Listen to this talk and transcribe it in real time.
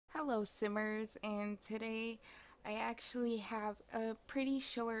Hello Simmers, and today I actually have a pretty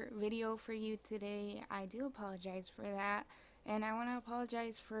short video for you today. I do apologize for that, and I want to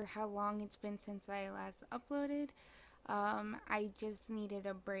apologize for how long it's been since I last uploaded. I just needed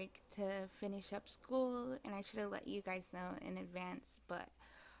a break to finish up school, and I should have let you guys know in advance, but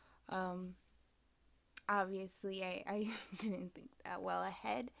um, obviously I didn't think that well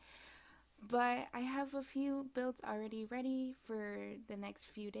ahead. But I have a few builds already ready for the next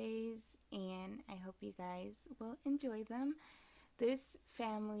few days, and I hope you guys will enjoy them. This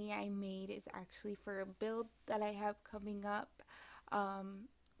family I made is actually for a build that I have coming up.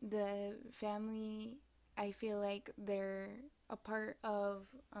 The family, I feel like they're a part of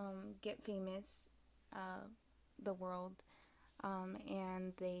Get Famous, uh, the world,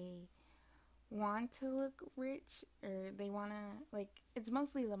 and they want to look rich, or they want to, like, it's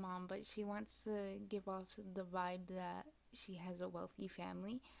mostly the mom, but she wants to give off the vibe that she has a wealthy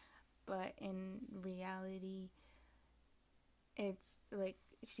family, but in reality it's like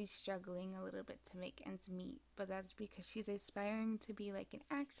she's struggling a little bit to make ends meet, but that's because she's aspiring to be like an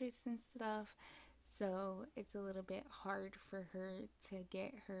actress and stuff, so it's a little bit hard for her to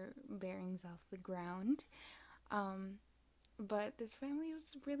get her bearings off the ground. um, but this family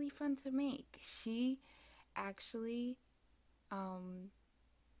was really fun to make. She actually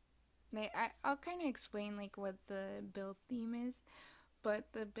I'll kind of explain like what the build theme is, but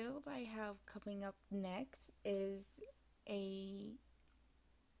the build I have coming up next is a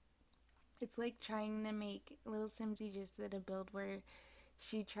it's like trying to make Little Simsy just did a build where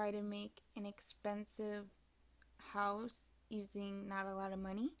she tried to make an expensive house using not a lot of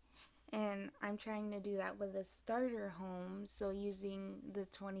money, and I'm trying to do that with a starter home, so using the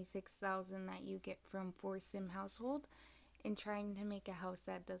 26,000 that you get from 4 sim household, and trying to make a house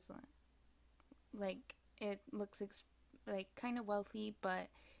that doesn't, like, it looks like kind of wealthy, but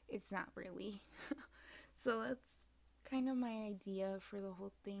it's not really. So that's kind of my idea for the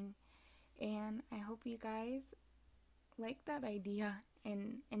whole thing, and I hope you guys like that idea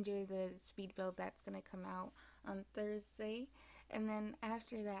and enjoy the speed build that's gonna come out on Thursday. And then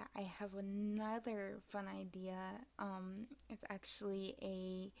after that, I have another fun idea. It's actually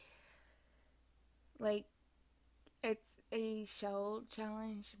a, like, it's a shell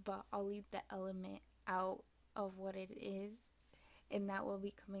challenge, but I'll leave the element out of what it is, and that will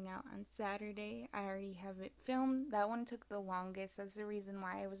be coming out on Saturday. I already have it filmed. That one took the longest. That's the reason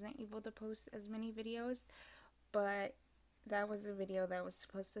why I wasn't able to post as many videos, but that was a video that was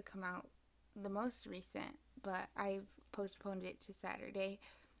supposed to come out the most recent, but I've postponed it to Saturday.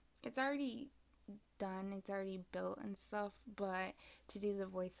 It's already done, it's already built and stuff, but to do the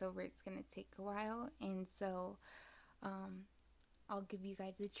voiceover, it's gonna take a while, and so um, I'll give you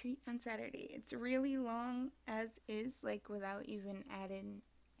guys a treat on Saturday. It's really long as is, like without even adding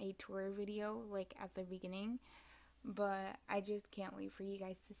a tour video like at the beginning, but I just can't wait for you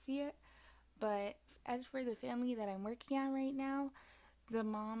guys to see it. But as for the family that I'm working on right now, the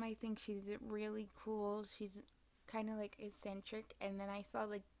mom, I think she's really cool. She's kind of like eccentric, and then I saw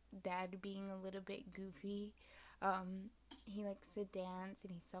like dad being a little bit goofy. He likes to dance,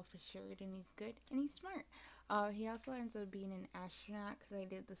 and he's self-assured, and he's good, and he's smart. He also ends up being an astronaut because I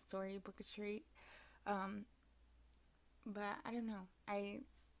did the storybook trait. Um, but I don't know. I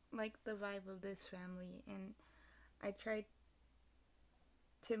like the vibe of this family, and I tried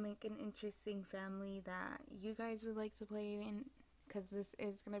to make an interesting family that you guys would like to play in, because this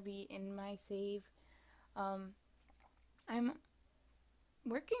is going to be in my save. Um, I'm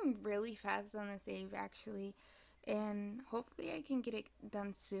working really fast on the save actually, and hopefully I can get it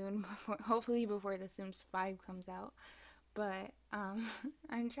done soon, hopefully before The Sims 5 comes out. But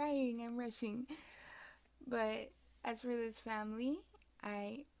I'm trying, I'm rushing. But as for this family,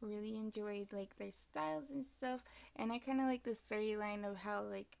 I really enjoyed like their styles and stuff, and I kind of like the storyline of how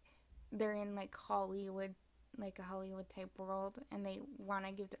like they're in like Hollywood, like a Hollywood type world, and they want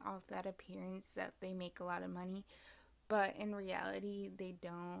to give off that appearance that they make a lot of money, but in reality they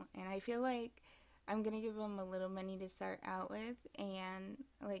don't. And I feel like I'm gonna give them a little money to start out with, and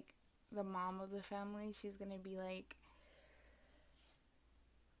like the mom of the family, she's gonna be like,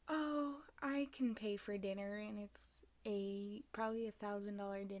 oh, I can pay for dinner, and it's a probably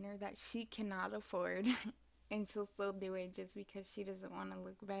 $1,000 dinner that she cannot afford. And she'll still do it just because she doesn't want to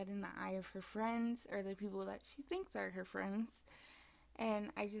look bad in the eye of her friends or the people that she thinks are her friends. And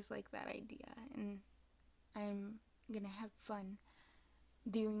I just like that idea, and I'm gonna have fun.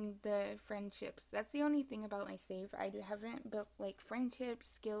 doing the friendships. That's the only thing about my save. Haven't built like friendships,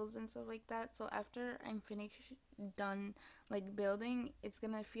 skills, and stuff like that. So after I'm finished, done like building, it's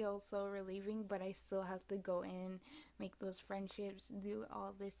gonna feel so relieving. But I still have to go in, make those friendships, do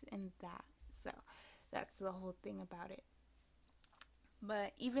all this and that. So that's the whole thing about it.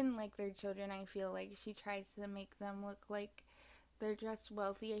 But even like their children, I feel like she tries to make them look like they're just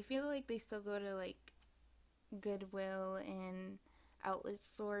wealthy. I feel like they still go to like Goodwill and outlet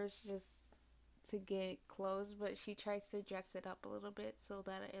stores just to get clothes, but she tries to dress it up a little bit so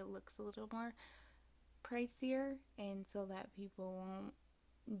that it looks a little more pricier and so that people won't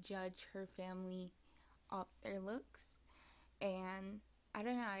judge her family off their looks. And I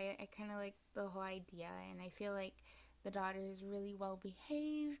don't know, I kind of like the whole idea, and I feel like the daughter is really well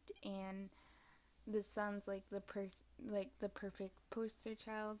behaved, and the son's like the perfect poster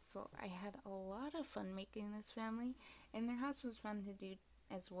child. So I had a lot of fun making this family, and their house was fun to do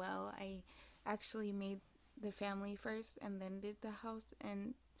as well. I actually made the family first and then did the house,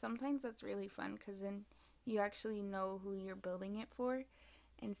 and sometimes that's really fun because then you actually know who you're building it for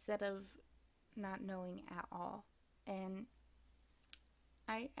instead of not knowing at all. And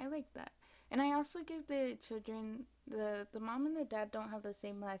I like that. And I also give the children, the mom and the dad don't have the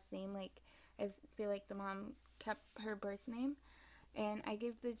same last name. Like I feel like the mom kept her birth name, and I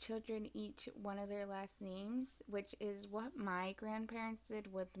give the children each one of their last names, which is what my grandparents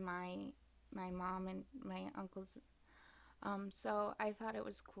did with my mom and my uncles. So I thought it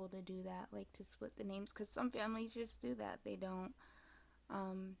was cool to do that, like to split the names, because some families just do that. They don't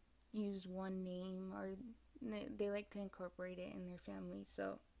um, use one name, or they like to incorporate it in their family.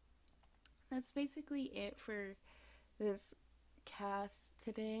 So that's basically it for this cast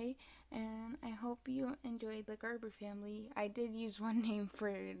today, and I hope you enjoyed the Garber family. I did use one name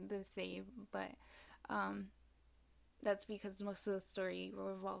for the save, but um, that's because most of the story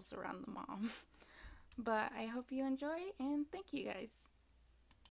revolves around the mom. But I hope you enjoy, and thank you guys.